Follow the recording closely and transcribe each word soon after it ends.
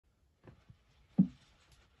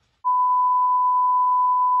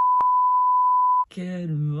Good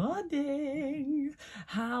morning.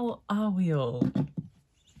 How are we all?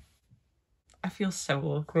 I feel so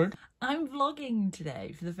awkward. I'm vlogging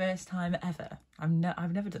today for the first time ever.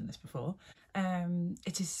 I've never done this before.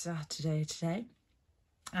 It is Saturday today,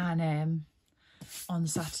 and on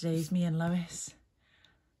Saturdays me and Lois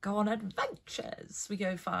go on adventures. We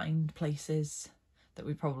go find places that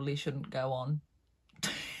we probably shouldn't go on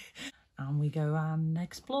and we go and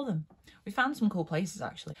explore them. We found some cool places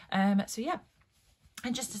actually. So yeah, I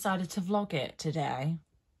just decided to vlog it today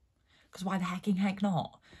because why the heck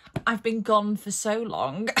not? I've been gone for so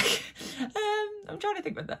long. I'm trying to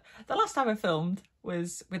think about that. The last time I filmed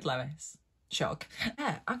was with Lois. Shock.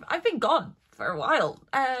 Yeah, I've been gone for a while.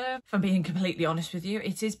 If I'm being completely honest with you,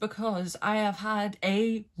 it is because I have had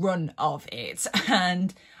a run of it,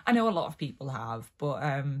 and I know a lot of people have,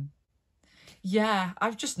 but yeah,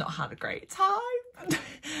 I've just not had a great time.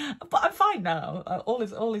 But I'm fine now. All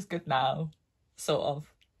is good now, sort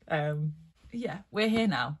of. Yeah, we're here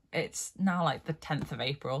now. It's now like the 10th of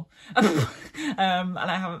April. And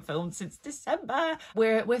I haven't filmed since December.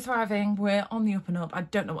 We're thriving. We're on the up and up. I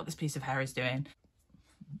don't know what this piece of hair is doing.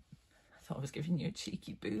 I thought I was giving you a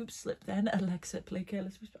cheeky boob slip then. Alexa, play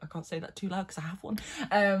Careless Whisper. I can't say that too loud because I have one.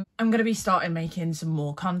 I'm going to be starting making some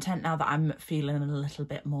more content now that I'm feeling a little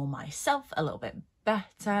bit more myself, a little bit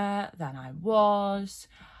better than I was.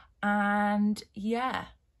 And yeah,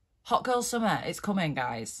 Hot Girl Summer is coming,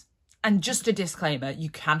 guys. And just a disclaimer, you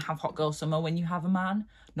can have Hot Girl Summer when you have a man.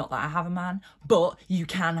 Not that I have a man, but you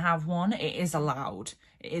can have one. It is allowed.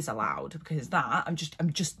 It is allowed, because that, I'm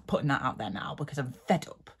just putting that out there now because I'm fed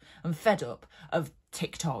up. I'm fed up of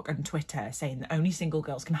TikTok and Twitter saying that only single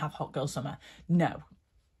girls can have Hot Girl Summer. No.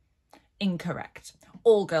 Incorrect.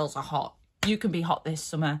 All girls are hot. You can be hot this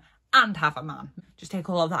summer and have a man. Just take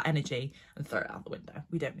all of that energy and throw it out the window.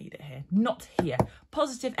 We don't need it here. Not here.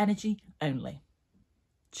 Positive energy only.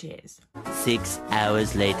 Cheers. 6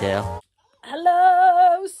 hours later.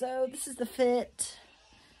 Hello, so this is the fit.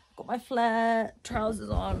 Got my flare trousers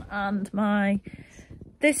on and my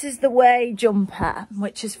This Is The Way jumper,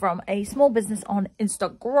 which is from a small business on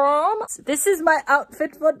Instagram. So this is my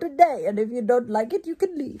outfit for today, and if you don't like it, you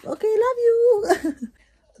can leave. Okay, love you.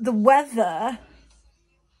 The weather,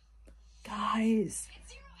 guys,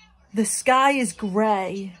 the sky is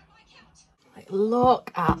grey. Like,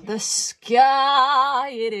 look at the sky.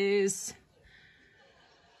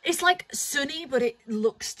 It's like sunny, but it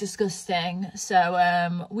looks disgusting.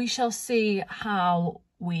 So we shall see how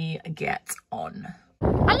we get on.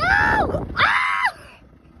 Hello!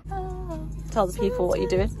 Ah! Tell the people what you're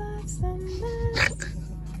doing.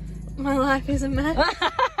 My life is a mess.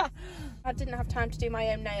 I didn't have time to do my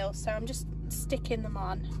own nails, so I'm just sticking them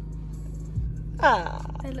on. Ah,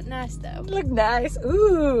 They look nice though. look nice.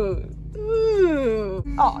 Ooh. Ooh.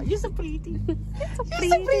 Oh, you're so pretty. You're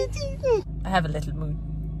so pretty. I have a little moon.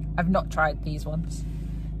 I've not tried these ones.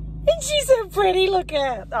 And she's so pretty, look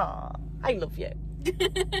at. Oh, I love you.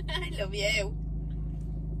 I love you.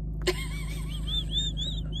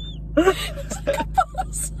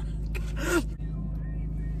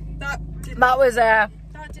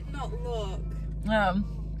 That did not look.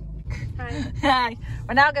 Hi.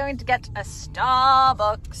 We're now going to get a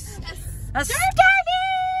Starbucks. A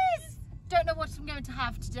Starbucks! Don't know what I'm going to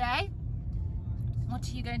have today. What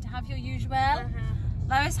are you going to have? Your usual?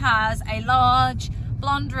 Lois has a large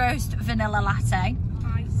blonde roast vanilla latte.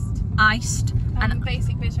 Iced. And a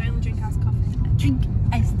basic bitch, I only drink iced coffee. Drink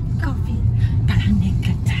iced coffee.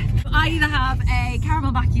 I either have a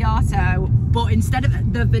caramel macchiato, but instead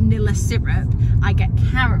of the vanilla syrup, I get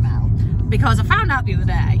caramel. Because I found out the other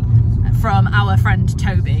day from our friend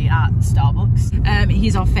Toby at Starbucks,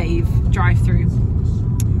 he's our fave drive-through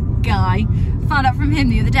guy. Found out from him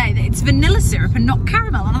the other day that it's vanilla syrup and not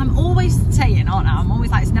caramel, and I'm always saying, oh no, I'm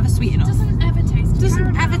always like, it's never sweet enough. Doesn't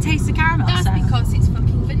ever taste the caramel. That's so, because it's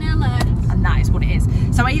fucking vanilla. And that is what it is.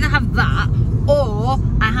 So I either have that, or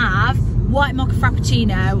I have white mocha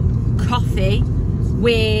frappuccino coffee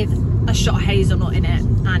with a shot of hazelnut in it,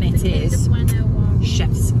 and it is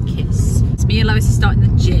chef's kiss. It's me and Lois are starting the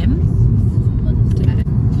gym Monday.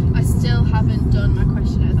 I still haven't done my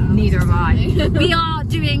questionnaire. Neither have I. We are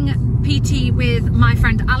doing PT with my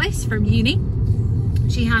friend Alice from uni.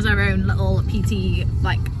 She has her own little PT,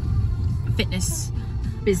 like, fitness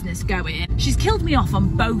business going. She's killed me off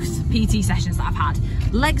on both PT sessions that I've had.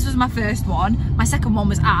 Legs was my first one. My second one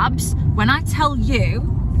was abs. When I tell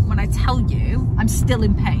you, I'm still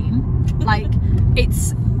in pain. Like,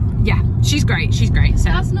 it's, yeah, she's great. So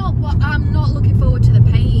that's not what I'm not looking forward to, the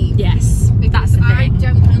pain. Yes, because that's the thing. I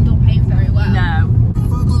don't handle pain very well. No.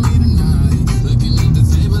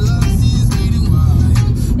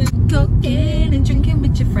 Cooking and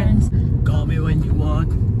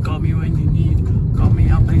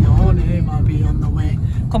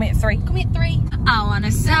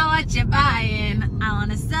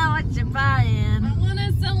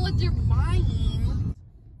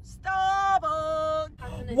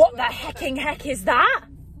What the hecking heck is that?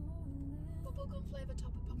 Bubblegum flavour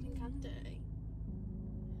top of popping candy.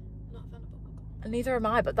 Not a fan of bubblegum. Neither am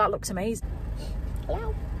I, but that looks amazing.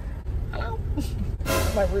 Hello. Hello.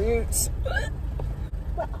 My roots.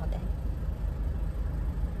 Where are they?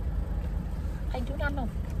 I do not know.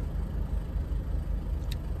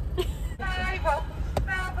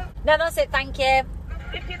 No, that's it, thank you.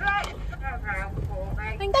 If you'd like to come around for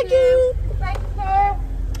me. Thank you. Thank you.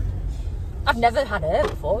 I've never had her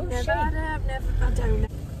before. Never had it, I don't know.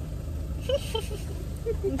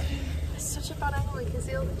 It's such a bad angle, you can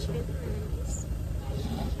see all the chin rings.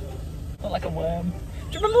 Look like a worm.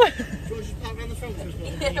 Do you remember? Do you want to just park around the front for us?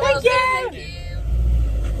 Thank you.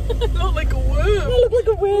 Look like a worm. I look like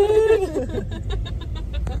a worm.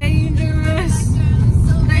 Dangerous.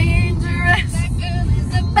 Dangerous.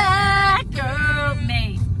 Bad girl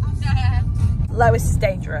me. Lois is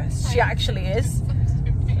dangerous. She actually is.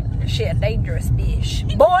 She a dangerous bitch.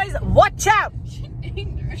 Boys, watch out.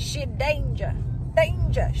 She danger.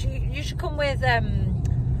 Danger. You should come with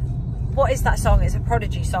what is that song? It's a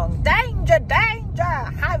Prodigy song. Danger, danger,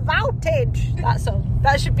 high voltage. That song.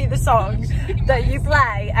 That should be the song that you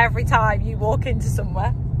play every time you walk into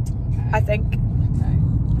somewhere. Okay. I think. Okay.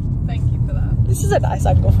 Thank you for that. This is a nice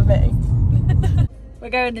angle for me. We're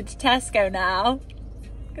going into Tesco now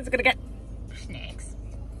because we're gonna get snacks.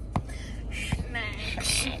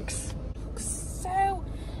 Snacks. So,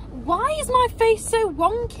 why is my face so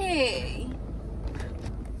wonky?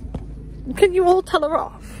 Can you all tell her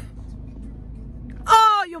off?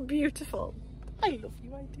 Oh, you're beautiful. I love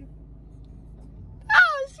you, I do.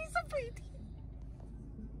 Oh, she's so pretty.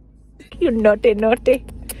 You're naughty, naughty.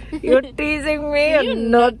 You're teasing me. You're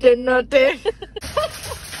naughty, naughty.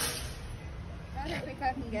 I don't think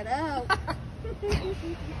I can get out.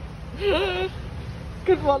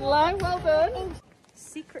 Good one, Lang. Well done.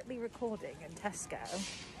 Secretly recording in Tesco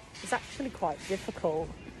is actually quite difficult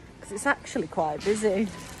because it's actually quite busy.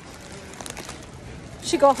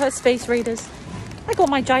 She got her space raiders. I got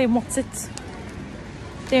my giant What's-It.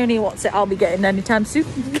 The only What's-It I'll be getting anytime soon.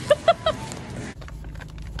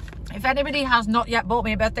 If anybody has not yet bought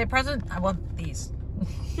me a birthday present, I want these.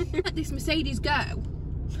 Let this Mercedes go.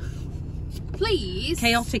 Please.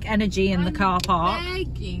 Chaotic energy in the car park.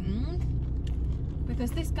 Begging.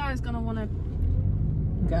 Because this guy's going to want to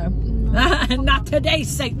Go. Not today,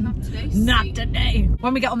 Satan. Not today, Not Satan. today.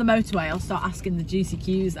 When we get on the motorway, I'll start asking the juicy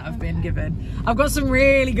cues that I've been given. I've got some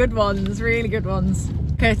really good ones,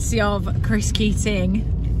 courtesy of Chris Keating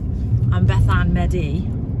and Beth Ann Meddy,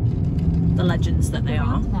 the legends that they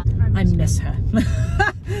are. I miss her.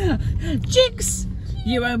 Jigs,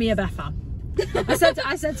 you owe me a Beth Ann. I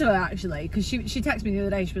said to her actually, because she texted me the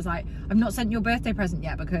other day. She was like, "I've not sent your birthday present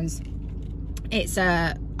yet because it's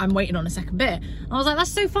I'm waiting on a second bit." And I was like,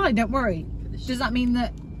 "That's so fine, don't worry. Does that mean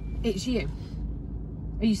that it's you?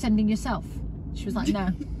 Are you sending yourself?" She was like, "No."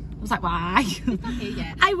 I was like, "Why?"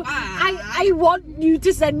 I want you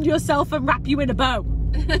to send yourself and wrap you in a bow.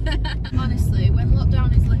 Honestly, when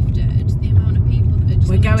lockdown is lifted, the amount of people that just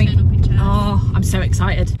We're going. turn up in chairs. Oh, I'm so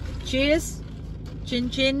excited. Cheers. Chin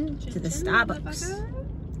chin to the Starbucks.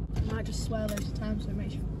 I might just swear loads of times so it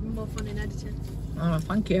makes it more fun in editing. Oh,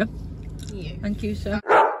 thank you. You. Thank you, sir.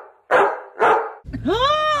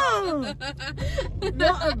 Oh, what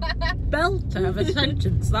a belter of a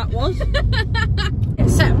sentence that was.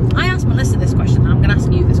 So, I asked Melissa this question, and I'm going to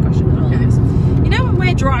ask you this question as well. Okay. You know when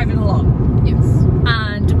we're driving along, Yes.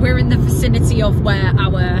 and we're in the vicinity of where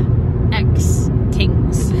our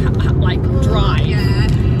ex-tinks like drive. Yeah.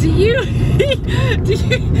 Do you,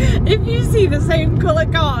 if you see the same colour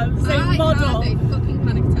car, the same model, I have a fucking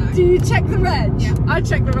panic attack. do you check the reg? Yeah. I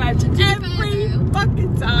check the reg every fair,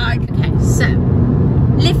 fucking time. Okay, so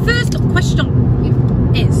the first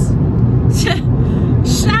question is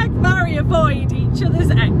shag, marry, avoid each other's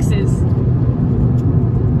exes.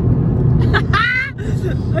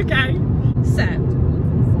 Okay, so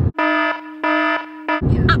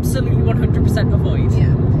absolutely 100% avoid.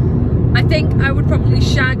 Yeah. I think I would probably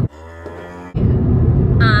shag,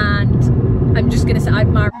 and I'm just gonna say I'd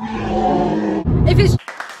marry. If it's,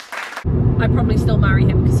 I'd probably still marry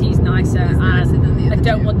him because he's nicer, nicer than the and I other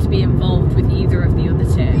don't two. want to be involved with either of the other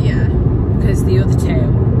two. Yeah. Because the other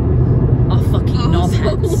two are fucking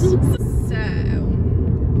knobheads. So,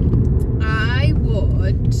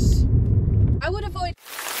 I would avoid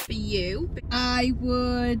for you. I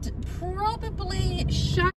would probably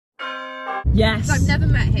shag. Yes. I've never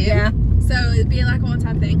met him. Yeah. So it'd be like a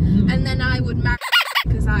one-time thing. And then I would marry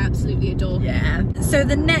because I absolutely adore him. Yeah. So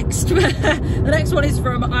the next, the next one is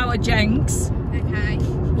from our Jenks. Okay.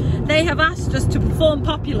 They have asked us to perform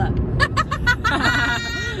Popular.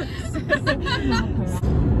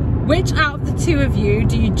 Which out of the two of you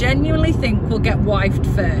do you genuinely think will get wifed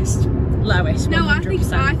first? Lois, 100%. No,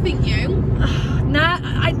 I think you. No,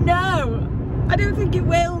 I know. I don't think it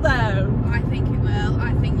will though. I think it will.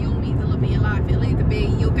 I think you'll meet the love of your life. It'll either be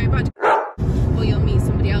you'll go back to or you'll meet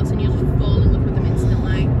somebody else and you'll just fall in love with them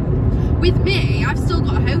instantly. With me, I've still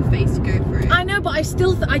got a hoe face to go through. I know, but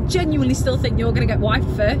I genuinely still think you're going to get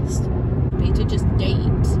wifed first. Happy to just date.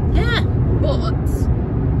 Yeah. But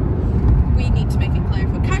we need to make it clear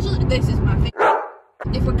if we're casual. This is my thing.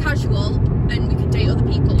 If we're casual, then we can date other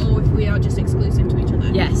people, or if we are just exclusive to each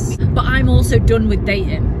other. Yes, but I'm also done with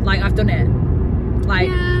dating. Like, I've done it. Like,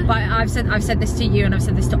 yeah. But I've said this to you, and I've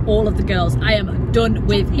said this to all of the girls. I am done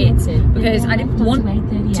with it because I didn't want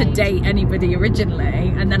to date anybody originally,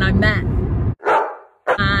 and then I met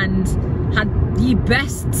and had the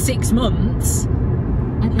best 6 months,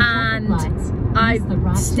 and I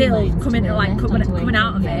still coming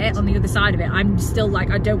out of it on the other side of it. I'm still like,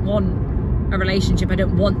 I don't want a relationship. I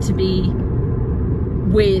don't want to be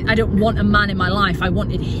with. I don't want a man in my life. I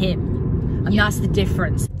wanted him, and that's the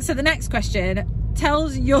difference. So the next question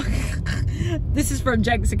tells your. This is from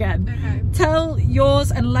Jenks again. Okay. Tell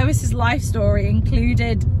yours and Lois's life story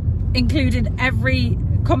included every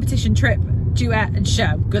competition, trip, duet, and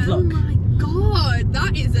show. Good luck. Oh my god,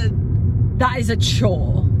 that is a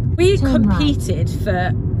chore. We competed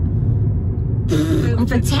for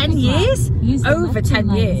 10 years, over 10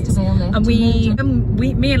 years, and me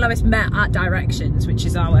and Lois met at Directions, which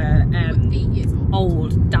is our 8 years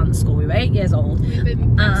old dance school. We were 8 years old. We've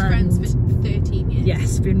been best friends for 13 years.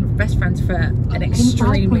 Yes, been best friends for an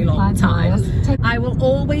extremely long time. I will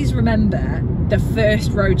always remember the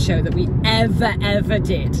first roadshow that we ever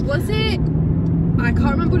did. Was it? I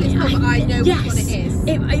can't remember what it's called, but I know which one it is.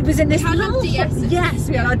 It was in this little DS's. Yes,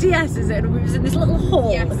 we had our DS's, and it was in this little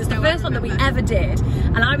hall. Yes, it was the first one that we ever did,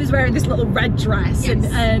 and I was wearing this little red dress, yes.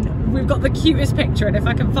 and we've got the cutest picture, and if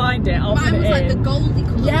I can find it, I'll put it in. Mine was like the goldy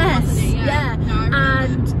colour, yes, wasn't it? yeah. No,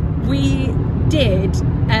 And we did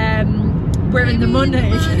We're in the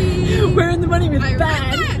Money. We're in the Money with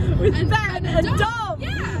Ben and Dom.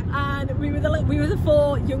 Yeah. And we were the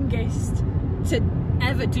 4 youngest to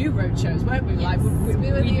ever do roadshows, weren't we? Yes. Like we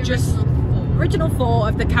were the original 4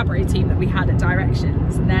 of the cabaret team that we had at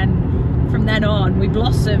Directions, and then from then on we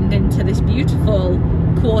blossomed into this beautiful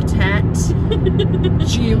quartet,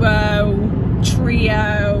 duo,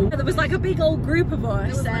 trio. There was like a big old group of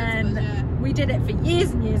us, and we did it for years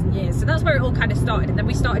and years and years. So that's where it all kind of started, and then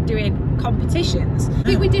we started doing competitions. I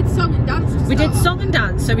think we did song and dance. We did song and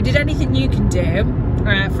dance, so we did Anything You Can Do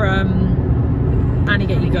from Annie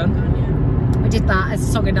Get You Gun. We did that as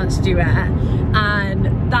a song and dance duet,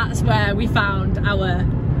 and that's where we found our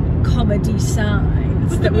comedy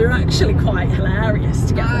sides, that we were actually quite hilarious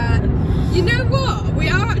together. You know what? We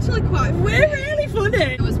are actually quite funny. We're really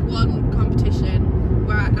funny. There was one competition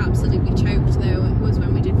where I absolutely choked though. It was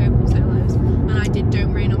when we did vocal solos, and I did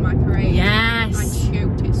Don't Rain on My Parade. Yes. I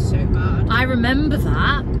choked it so bad. I remember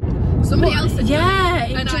that. Somebody else did. Yeah,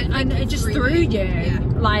 And it just threw you. Yeah.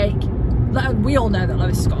 Like, we all know that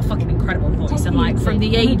Lois has got a fucking incredible voice, and like from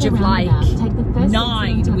the age of like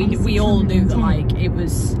 9, we all knew that like it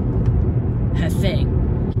was her thing.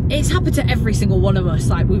 It's happened to every single one of us.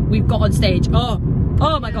 Like we've got on stage.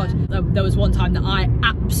 Oh my god! There was one time that I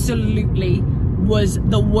absolutely was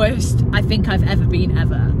the worst I think I've ever been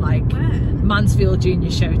ever. Like Mansfield Junior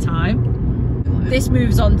Showtime. This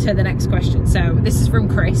moves on to the next question. So this is from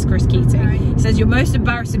Chris Keating. Right. It says, your most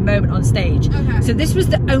embarrassing moment on stage. Okay. So this was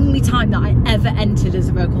the only time that I ever entered as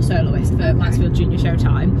a vocal soloist for Mansfield Junior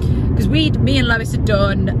Showtime, because me and Lois had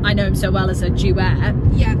done I Know Him So Well as a duet.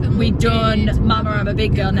 Yeah. And We'd done Mama I'm a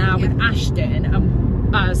Big Girl Now with Ashton,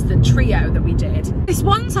 and as the trio that we did. This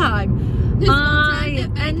one time I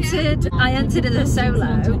entered as a solo,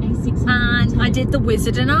 and I did The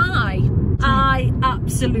Wizard and I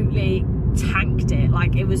absolutely tanked it.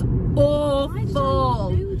 Like, it was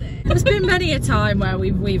awful. There's been many a time where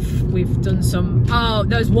we've done some. Oh,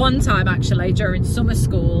 there was one time actually during summer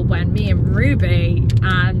school when me and Ruby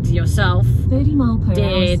and yourself 30 mile per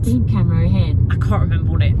hour speed camera ahead. I can't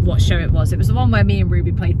remember what show it was. It was the one where me and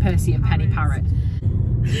Ruby played Percy and Penny Parrot.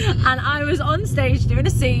 And I was on stage doing a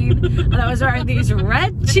scene, and I was wearing these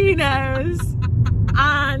red chinos,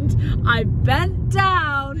 and I bent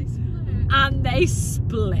down and they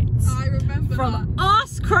split. I remember from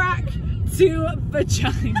arse crack to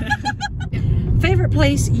vagina. Favourite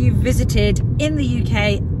place you visited in the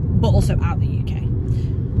UK but also out the UK?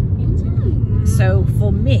 So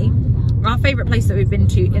for me, our favourite place that we've been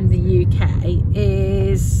to in the UK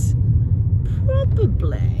is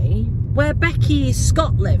probably where Becky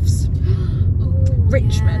Scott lives.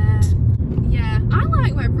 Richmond. Yeah, I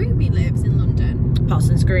like where Ruby lives in London.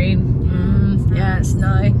 Parsons Green. Yeah, it's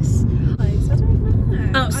nice. Place, I don't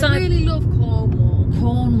know. Outside- I really love Cornwall.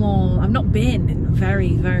 Cornwall. I've not been in a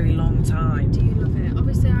very, very long time. Do you love it?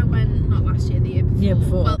 Obviously, I went not last year, the year before. Yeah,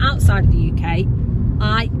 before. Well, Outside of the UK,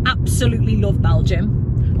 I absolutely love Belgium.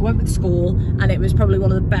 I went with school and it was probably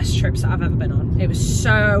one of the best trips that I've ever been on. It was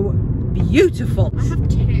so beautiful. I have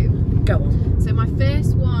two. Go on. So my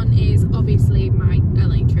first one is obviously my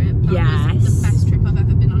LA trip. That was the best trip I've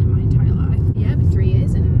ever been on in my entire life. Yeah, for 3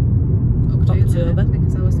 years in October.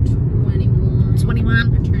 Because I was 21.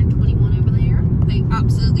 21. I turned 21 over there. They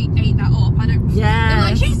absolutely ate that up. I don't. Yeah. They're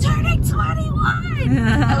like, she's turning 21.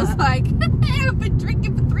 I was like, I've been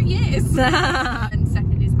drinking for 3 years. And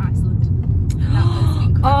second is Iceland. That was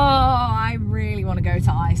incredible. Oh, I really want to go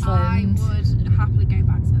to I Iceland. would happily go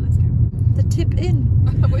back, so let's go. The tip in.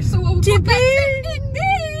 We're so old. Tip Tip in. in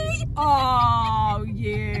me. Oh,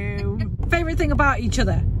 you. Favourite thing about each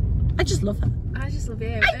other? I just love her. I just love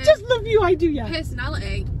you. I just love you, I do, yeah.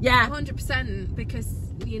 Personality. Yeah. 100%, because,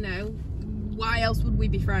 you know, why else would we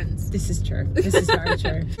be friends? This is true. This is very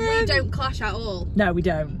true. We don't clash at all. No, we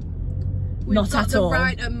don't. We've Not got at the all.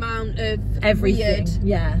 right amount of Everything. weird.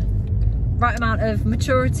 Yeah. Right amount of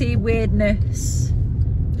maturity, weirdness,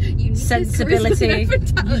 Uniqueness, sensibility.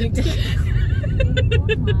 charisma, mentality.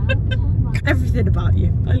 Everything about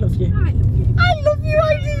you. I love you. I love you. I love you,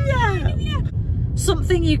 I do, yeah.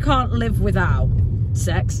 Something you can't live without.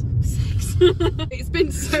 Sex. It's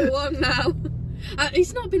been so long now.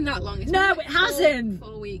 It's not been that long. It's No, been it hasn't.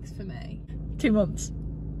 4 weeks for me. 2 months.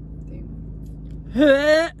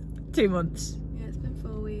 2 months. Yeah, it's been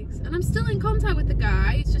 4 weeks. And I'm still in contact with the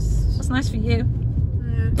guy. It's just... That's nice for you.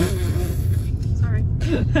 Sorry.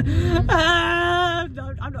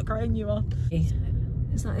 No, I'm not crying, you are.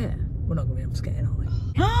 Is that it? We're not going to be able to get in, are we?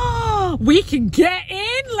 Oh, we can get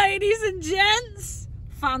in, ladies and gents.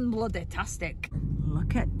 Fan-bloody-tastic.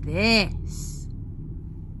 Look at this.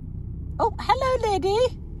 Oh, hello, lady.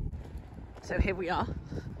 So here we are.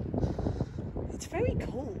 It's very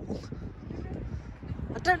cold.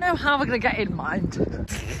 I don't know how we're going to get in, mind.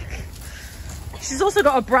 She's also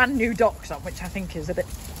got a brand new Docs on, which I think is a bit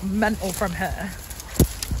mental from her.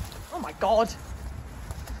 Oh my God.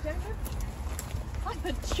 Like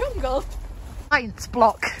the jungle. Science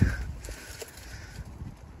block.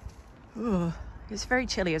 Ooh, it's very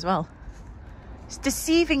chilly as well. It's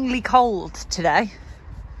deceivingly cold today.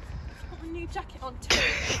 Put a new jacket on too.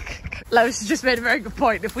 Lois has just made a very good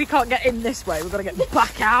point. If we can't get in this way, we've got to get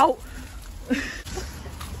back out.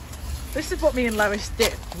 This is what me and Lois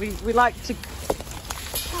did. We like to...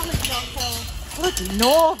 Bloody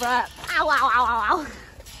Nora! Ow, ow, ow, ow, ow.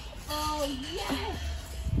 Oh, yes!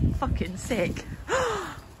 Fucking sick.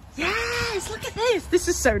 Yes, look at this. This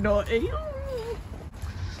is so naughty.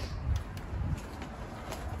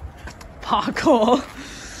 Parkour.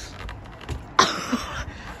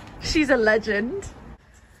 She's a legend.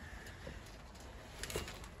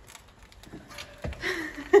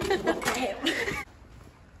 Where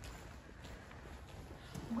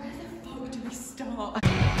the fuck do we start?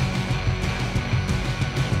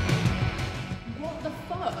 What the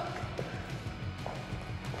fuck?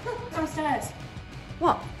 Downstairs.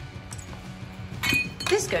 What?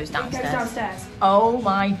 This goes downstairs. It goes downstairs. Oh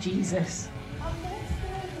my Jesus.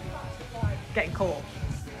 Getting caught.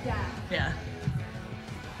 Yeah. Yeah.